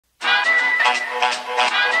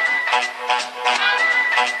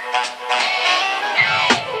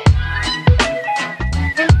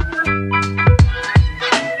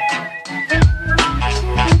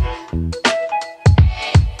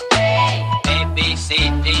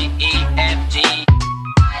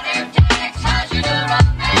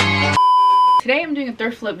Today I'm doing a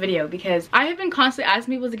thrift flip video because I have been constantly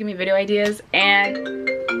asking people to give me video ideas, and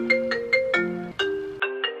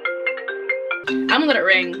I'm gonna let it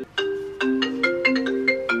ring.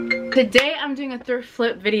 Today I'm doing a thrift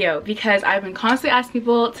flip video because I've been constantly asking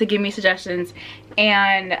people to give me suggestions,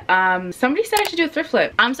 and somebody said I should do a thrift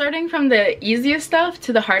flip. I'm starting from the easiest stuff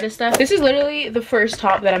to the hardest stuff. This is literally the first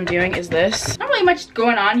top that I'm doing is this. Not really much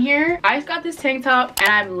going on here. I've got this tank top and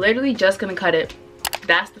I'm literally just gonna cut it.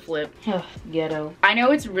 That's the flip. Ugh, ghetto. I know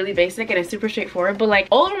it's really basic and it's super straightforward, but like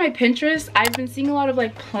all over my Pinterest, I've been seeing a lot of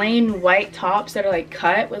like plain white tops that are like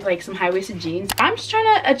cut with like some high-waisted jeans. I'm just trying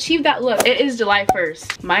to achieve that look. It is July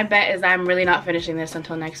 1st. My bet is that I'm really not finishing this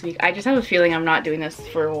until next week. I just have a feeling I'm not doing this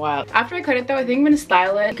for a while. After I cut it though, I think I'm gonna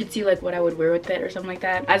style it. You could see like what I would wear with it or something like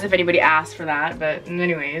that. As if anybody asked for that, but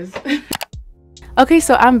anyways. Okay,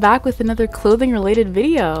 so I'm back with another clothing related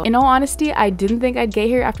video. In all honesty, I didn't think I'd get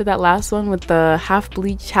here after that last one with the half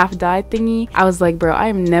bleach, half dye thingy. I was like, bro, I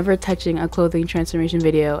am never touching a clothing transformation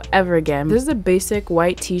video ever again. This is a basic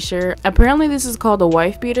white t-shirt. Apparently this is called a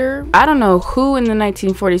wife beater. I don't know who in the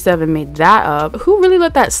 1947 made that up. Who really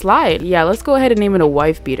let that slide? Yeah, let's go ahead and name it a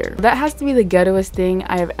wife beater. That has to be the ghettoest thing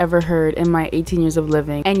I have ever heard in my 18 years of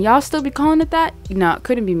living. And y'all still be calling it that? No, it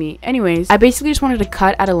couldn't be me. Anyways, I basically just wanted to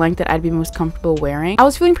cut at a length that I'd be most comfortable wearing. I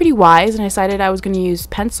was feeling pretty wise and I decided I was going to use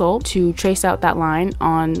pencil to trace out that line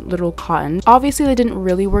on literal cotton. Obviously that didn't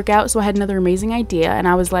really work out, so I had another amazing idea and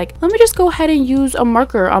I was like, let me just go ahead and use a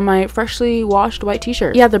marker on my freshly washed white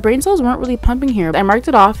t-shirt. Yeah, the brain cells weren't really pumping here. I marked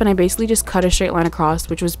it off and I basically just cut a straight line across,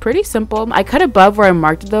 which was pretty simple. I cut above where I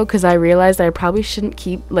marked it though because I realized that I probably shouldn't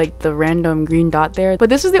keep like the random green dot there. But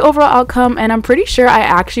this was the overall outcome and I'm pretty sure I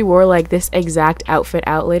actually wore like this exact outfit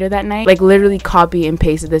out later that night. Like literally copy and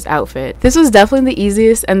pasted this outfit. This was definitely the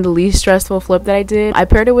easiest and the least stressful flip that I did. I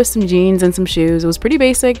paired it with some jeans and some shoes. It was pretty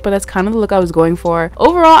basic, but that's kind of the look I was going for.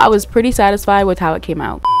 Overall, I was pretty satisfied with how it came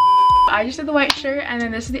out. I just did the white shirt and then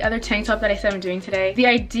this is the other tank top that I said I'm doing today. The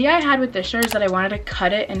idea I had with this shirt is that I wanted to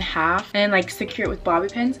cut it in half and like secure it with bobby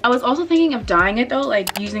pins. I was also thinking of dyeing it though,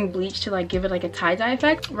 like using bleach to like give it like a tie-dye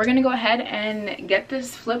effect. We're gonna go ahead and get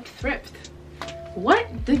this flipped thrift.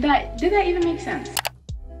 What? Did that even make sense?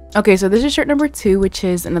 Okay, so this is shirt number 2, which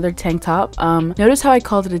is another tank top. Notice how I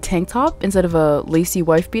called it a tank top instead of a lacy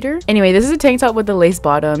wife beater. Anyway, this is a tank top with the lace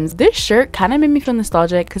bottoms. This shirt kind of made me feel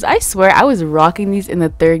nostalgic because I swear I was rocking these in the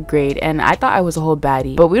 3rd grade and I thought I was a whole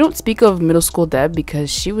baddie. But we don't speak of middle school Deb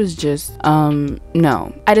because she was just,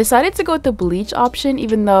 no. I decided to go with the bleach option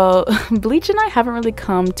even though bleach and I haven't really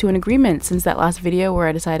come to an agreement since that last video where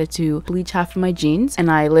I decided to bleach half of my jeans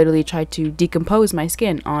and I literally tried to decompose my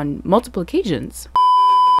skin on multiple occasions.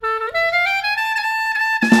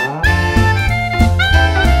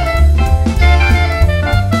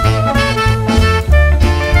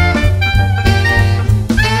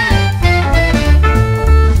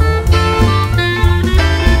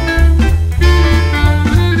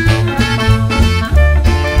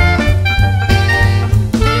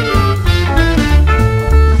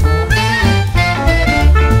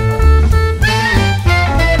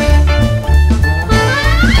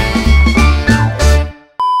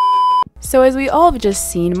 So as we all have just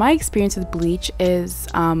seen, my experience with bleach is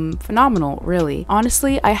phenomenal, really.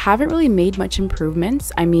 Honestly, I haven't really made much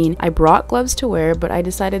improvements. I mean, I brought gloves to wear, but I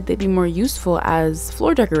decided they'd be more useful as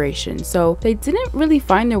floor decoration. So they didn't really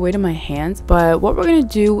find their way to my hands, but what we're gonna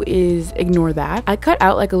do is ignore that. I cut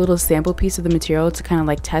out like a little sample piece of the material to kind of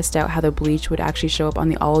like test out how the bleach would actually show up on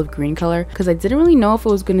the olive green color because I didn't really know if it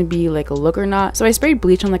was gonna be like a look or not. So I sprayed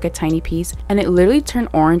bleach on like a tiny piece and it literally turned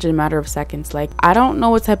orange in a matter of seconds. Like, I don't know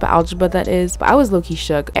what type of algebra that is, but I was low-key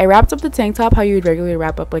shook. I wrapped up the tank top how you would regularly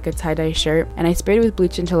wrap up like a tie-dye shirt and I sprayed it with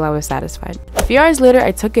bleach until I was satisfied. A few hours later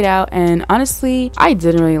I took it out and honestly I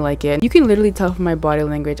didn't really like it. You can literally tell from my body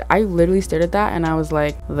language. I literally stared at that and I was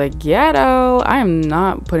like, the ghetto, I am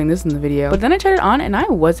not putting this in the video. But then I tried it on and I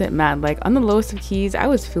wasn't mad. Like on the lowest of keys I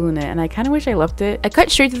was feeling it and I kind of wish I left it. I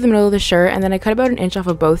cut straight through the middle of the shirt and then I cut about an inch off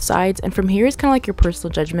of both sides, and from here is kind of like your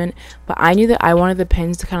personal judgment, but I knew that I wanted the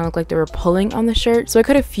pins to kind of look like they were pulling on the shirt, so I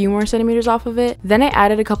cut a few more centimeters off of it. Then I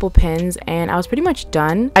added a couple pins and I was pretty much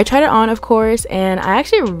done. I tried it on, of course, and I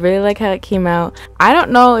actually really like how it came out. out. I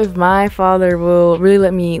don't know if my father will really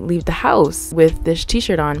let me leave the house with this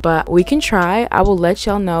t-shirt on, but we can try. I will let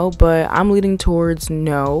y'all know, but I'm leaning towards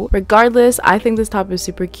no. Regardless, I think this top is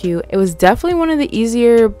super cute. It was definitely one of the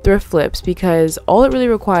easier thrift flips because all it really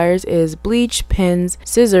requires is bleach, pins,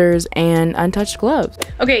 scissors, and untouched gloves.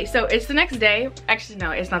 Okay, so it's the next day. Actually,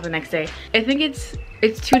 no, it's not the next day. I think it's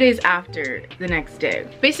 2 days after the next day.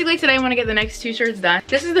 Basically, today I want to get the next 2 shirts done.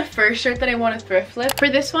 This is the first shirt that I want to thrift flip. For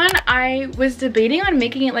this one, I was debating on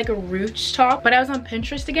making it like a ruche top, but I was on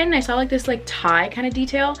Pinterest again and I saw like this like tie kind of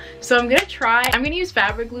detail. So I'm gonna try. I'm gonna use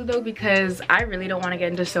fabric glue though because I really don't want to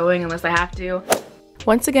get into sewing unless I have to.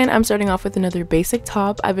 Once again, I'm starting off with another basic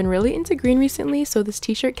top. I've been really into green recently, so this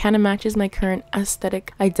t-shirt kind of matches my current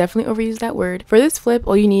aesthetic. I definitely overused that word. For this flip,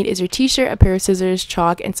 all you need is your t-shirt, a pair of scissors,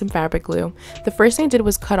 chalk, and some fabric glue. The first thing I did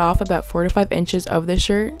was cut off about 4 to 5 inches of this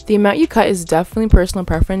shirt. The amount you cut is definitely personal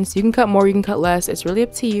preference. You can cut more, you can cut less. It's really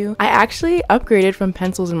up to you. I actually upgraded from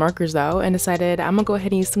pencils and markers though and decided I'm gonna go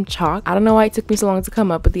ahead and use some chalk. I don't know why it took me so long to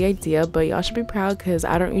come up with the idea, but y'all should be proud because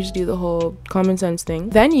I don't usually do the whole common sense thing.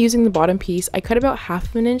 Then using the bottom piece, I cut about half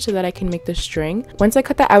of an inch so that I can make the string. Once I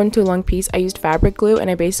cut that out into a long piece, I used fabric glue and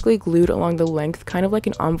I basically glued along the length, kind of like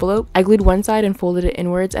an envelope. I glued one side and folded it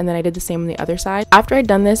inwards, and then I did the same on the other side. After I'd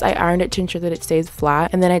done this, I ironed it to ensure that it stays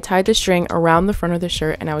flat, and then I tied the string around the front of the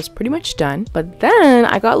shirt and I was pretty much done. But then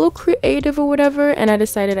I got a little creative or whatever and I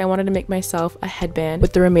decided I wanted to make myself a headband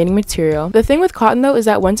with the remaining material. The thing with cotton though is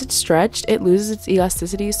that once it's stretched, it loses its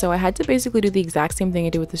elasticity, so I had to basically do the exact same thing I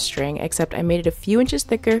did with the string, except I made it a few inches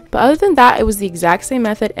thicker. But other than that, it was the exact same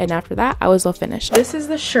method, and after that I was all finished. This is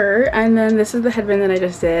the shirt and then this is the headband that I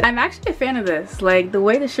just did. I'm actually a fan of this. Like the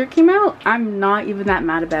way the shirt came out, I'm not even that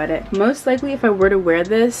mad about it. Most likely if I were to wear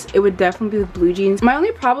this, it would definitely be with blue jeans. My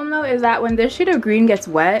only problem though is that when this shade of green gets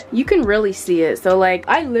wet, you can really see it. So like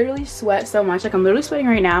I literally sweat so much, like I'm literally sweating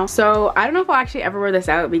right now. So I don't know if I'll actually ever wear this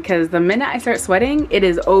out because the minute I start sweating, it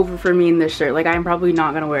is over for me in this shirt. Like I'm probably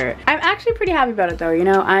not gonna wear it. I'm actually pretty happy about it though, you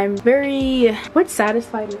know. I'm very, what's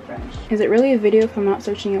satisfied in French? Is it really a video if I'm not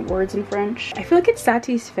searching up words in French? I feel like it's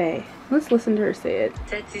satisfait. Let's listen to her say it.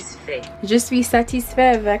 Satisfait. Je suis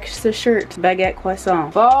satisfait avec ce shirt. Baguette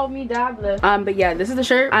croissant. Formidable. But yeah, this is the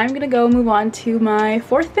shirt. I'm gonna go move on to my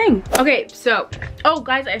fourth thing. Okay, so, oh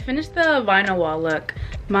guys, I finished the vinyl wall look.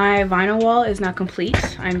 My vinyl wall is now complete.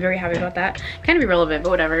 I'm very happy about that. Kind of irrelevant,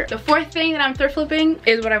 but whatever. The fourth thing that I'm thrift flipping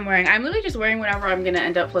is what I'm wearing. I'm literally just wearing whatever I'm gonna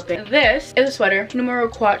end up flipping. This is a sweater, numero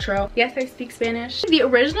cuatro. Yes, I speak Spanish. The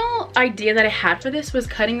original idea that I had for this was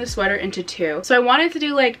cutting the sweater into 2. So I wanted to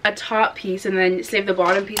do like a top piece and then save the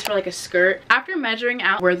bottom piece for like a skirt. After measuring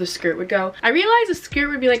out where the skirt would go, I realized the skirt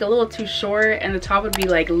would be like a little too short and the top would be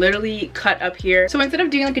like literally cut up here. So instead of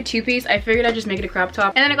doing like a 2-piece, I figured I'd just make it a crop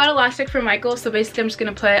top. And then I got elastic from Michael. So basically I'm just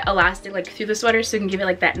gonna put elastic like through the sweater so you can give it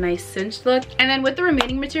like that nice cinched look. And then with the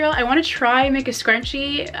remaining material, I want to try and make a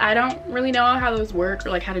scrunchie. I don't really know how those work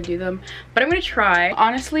or like how to do them, but I'm gonna try.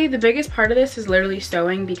 Honestly, the biggest part of this is literally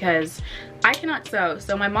sewing because I cannot sew.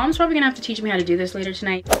 So my mom's probably gonna have to teach me how to do this later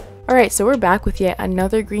tonight. Alright, so we're back with yet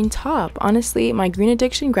another green top. Honestly, my green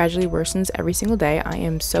addiction gradually worsens every single day. I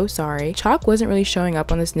am so sorry. Chalk wasn't really showing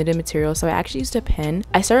up on this knitted material, so I actually used a pin.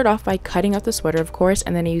 I started off by cutting out the sweater, of course,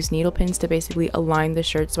 and then I used needle pins to basically align the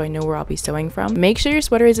shirt so I know where I'll be sewing from. Make sure your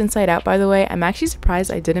sweater is inside out, by the way. I'm actually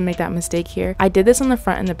surprised I didn't make that mistake here. I did this on the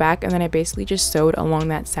front and the back, and then I basically just sewed along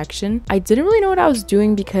that section. I didn't really know what I was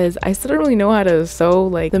doing because I still don't really know how to sew.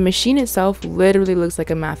 Like, the machine itself literally looks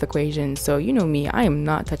like a math equation, so you know me, I am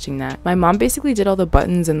not touching that. My mom basically did all the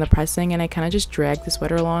buttons and the pressing, and I kind of just dragged the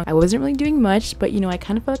sweater along. I wasn't really doing much, but you know, I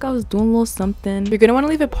kind of felt like I was doing a little something. You're gonna want to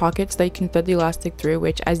leave a pocket so that you can thread the elastic through,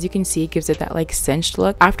 which as you can see gives it that like cinched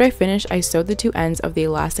look. After I finished, I sewed the 2 ends of the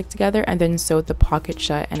elastic together and then sewed the pocket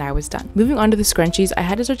shut, and I was done. Moving on to the scrunchies, I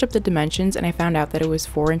had to search up the dimensions and I found out that it was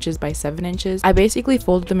 4 inches by 7 inches. I basically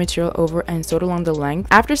folded the material over and sewed along the length.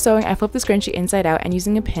 After sewing, I flipped the scrunchie inside out, and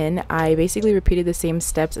using a pin, I basically repeated the same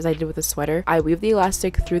steps as I did with the sweater. I weaved the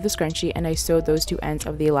elastic through the scrunchie and I sewed those 2 ends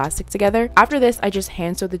of the elastic together. After this, I just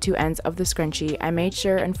hand sewed the 2 ends of the scrunchie. I made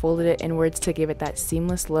sure and folded it inwards to give it that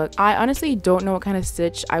seamless look. I honestly don't know what kind of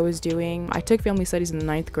stitch I was doing. I took family studies in the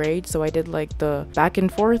 9th grade, so I did like the back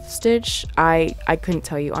and forth stitch. I couldn't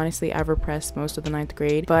tell you. Honestly, I repressed most of the 9th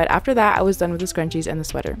grade, but after that, I was done with the scrunchies and the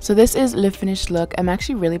sweater. So this is the finished look. I'm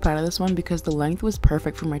actually really proud of this one because the length was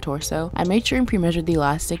perfect for my torso. I made sure and pre-measured the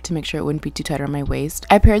elastic to make sure it wouldn't be too tight on my waist.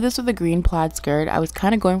 I paired this with a green plaid skirt. I was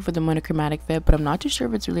kind of going going for the monochromatic fit, but I'm not too sure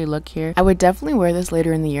if it's really a look here. I would definitely wear this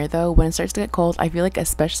later in the year though. When it starts to get cold, I feel like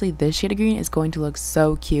especially this shade of green is going to look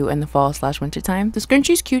so cute in the fall/winter time. The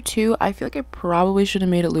scrunchie's cute too. I feel like I probably should have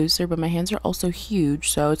made it looser, but my hands are also huge,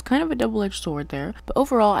 so it's kind of a double-edged sword there. But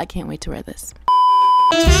overall, I can't wait to wear this.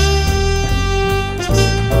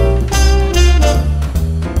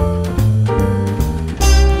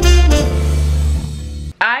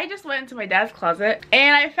 I just went into my dad's closet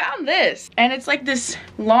and I found this, and it's like this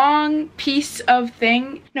long piece of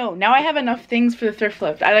thing. No, now I have enough things for the thrift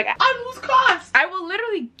flip. I whose cost? I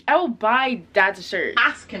will buy dad's a shirt.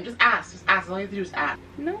 Ask him, just ask. All you have to do is ask.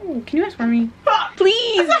 No, can you ask for me?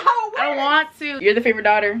 Please. I don't want to. You're the favorite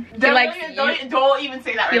daughter. Don't even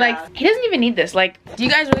say that right now. He doesn't even need this. Like, do you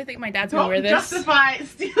guys really think my dad's gonna wear this? Justify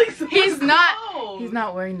stealing someone's He's not. clothes. He's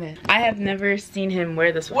not wearing this. I have never seen him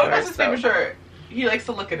wear this before. What was his favorite shirt? He likes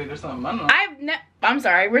to look at it or something. I don't know. I'm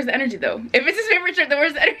sorry, where's the energy though? If it's his favorite shirt, then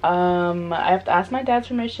where's the energy? I have to ask my dad's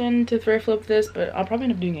permission to thrift flip this, but I'll probably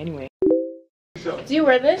end up doing it anyway. Do you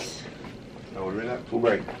wear this? No, we're not too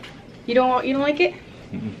bright. You don't like it?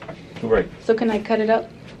 Too bright. So can I cut it up?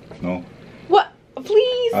 No. What?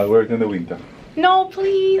 Please? I'll wear it in the winter. No,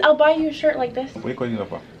 please. I'll buy you a shirt like this. What are you calling it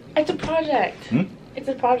for? It's a project. It's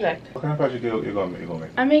a project. What kind of project you gonna make?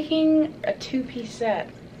 I'm making a 2-piece set.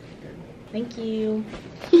 Thank you.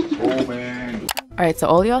 Oh man. Alright, so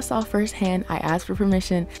all y'all saw firsthand, I asked for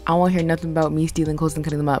permission. I won't hear nothing about me stealing clothes and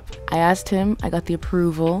cutting them up. I asked him, I got the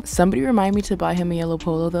approval. Somebody remind me to buy him a yellow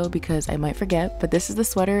polo though, because I might forget. But this is the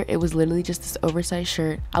sweater. It was literally just this oversized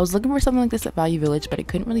shirt. I was looking for something like this at Value Village, but I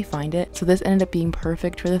couldn't really find it. So this ended up being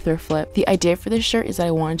perfect for the thrift flip. The idea for this shirt is that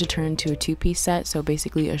I wanted to turn into a 2-piece set. So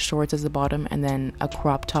basically a shorts as the bottom and then a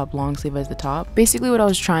crop top long sleeve as the top. Basically what I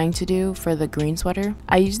was trying to do for the green sweater.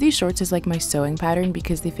 I used these shorts as like my sewing pattern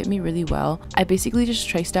because they fit me really well. I basically just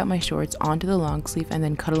traced out my shorts onto the long sleeve and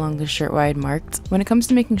then cut along the shirt where I had marked. When it comes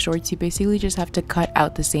to making shorts, you basically just have to cut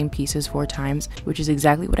out the same pieces 4 times, which is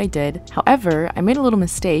exactly what I did. However, I made a little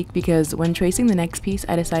mistake because when tracing the next piece,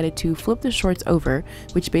 I decided to flip the shorts over,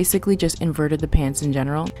 which basically just inverted the pants in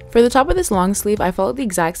general. For the top of this long sleeve, I followed the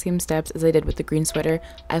exact same steps as I did with the green sweater.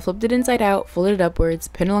 I flipped it inside out, folded it upwards,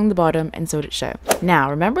 pinned along the bottom, and sewed it shut. Now,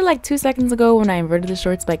 remember like 2 seconds ago when I inverted the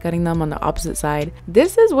shorts by cutting them on the opposite side?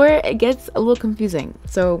 This is where it gets a little confusing.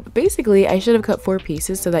 So basically, I should have cut 4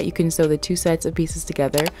 pieces so that you can sew the 2 sets of pieces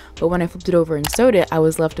together, but when I flipped it over and sewed it, I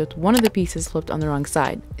was left with one of the pieces flipped on the wrong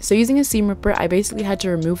side. So using a seam ripper, I basically had to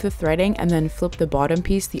remove the threading and then flip the bottom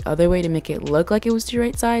piece the other way to make it look like it was 2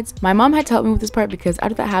 right sides. My mom had to help me with this part because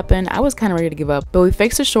after that happened, I was kind of ready to give up, but we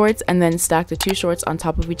fixed the shorts and then stacked the 2 shorts on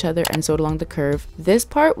top of each other and sewed along the curve. This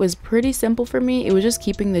part was pretty simple for me. It was just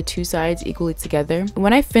keeping the 2 sides equally together.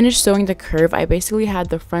 When I finished sewing the curve, I basically had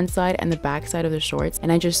the front side and the back side of the shorts,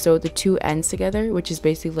 and I just sewed the 2 ends together, which is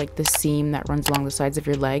basically like the seam that runs along the sides of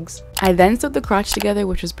your legs. I then sewed the crotch together,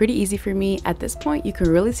 which was pretty easy for me. At this point, you could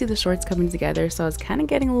really see the shorts coming together, so I was kind of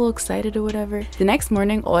getting a little excited or whatever. The next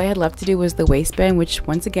morning, all I had left to do was the waistband, which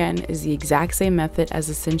once again is the exact same method as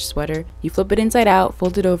the cinched sweater. You flip it inside out,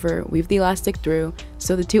 fold it over, weave the elastic through,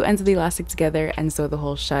 sew the 2 ends of the elastic together, and sew the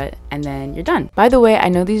hole shut, and then you're done. By the way, I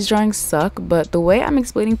know these drawings suck, but the way I'm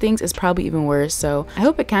explaining things is probably even worse, so I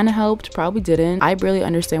hope it kind of helped. Probably didn't. I barely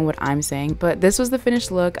understand what I'm saying, but this was the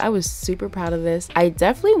finished look. I was super proud of this. I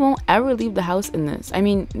definitely won't ever leave the house in this. I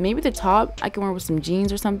mean, maybe the top I can wear with some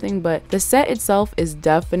jeans or something, but the set itself is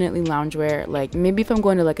definitely loungewear. Like maybe if I'm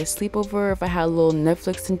going to like a sleepover, or if I had a little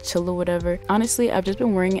Netflix and chill or whatever. Honestly, I've just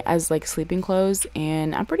been wearing it as like sleeping clothes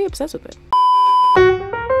and I'm pretty obsessed with it.